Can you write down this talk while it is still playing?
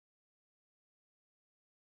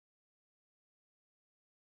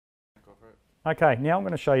Okay, now I'm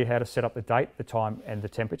going to show you how to set up the date, the time and the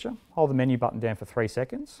temperature. Hold the menu button down for 3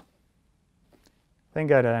 seconds. Then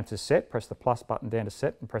go down to set, press the plus button down to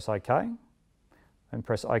set and press OK. And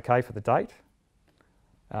press OK for the date.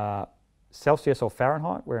 Celsius or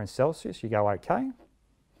Fahrenheit, we're in Celsius, you go OK.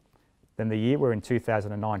 Then the year, we're in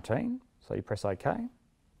 2019, so you press OK.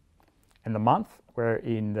 And the month, we're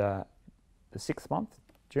in the 6th month,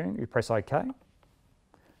 June, you press OK.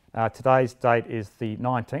 Today's date is the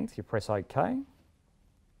 19th, you press OK,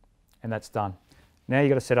 and that's done. Now you've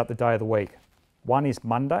got to set up the day of the week. One is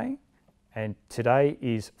Monday, and today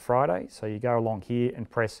is Friday, so you go along here and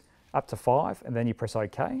press up to 5, and then you press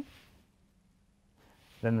OK.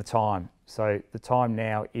 Then the time. So the time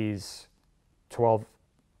now is 12:45,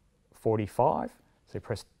 so you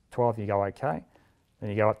press 12, you go OK. Then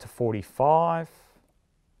you go up to 45,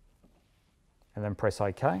 and then press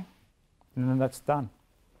OK, and then that's done.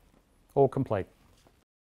 All complete.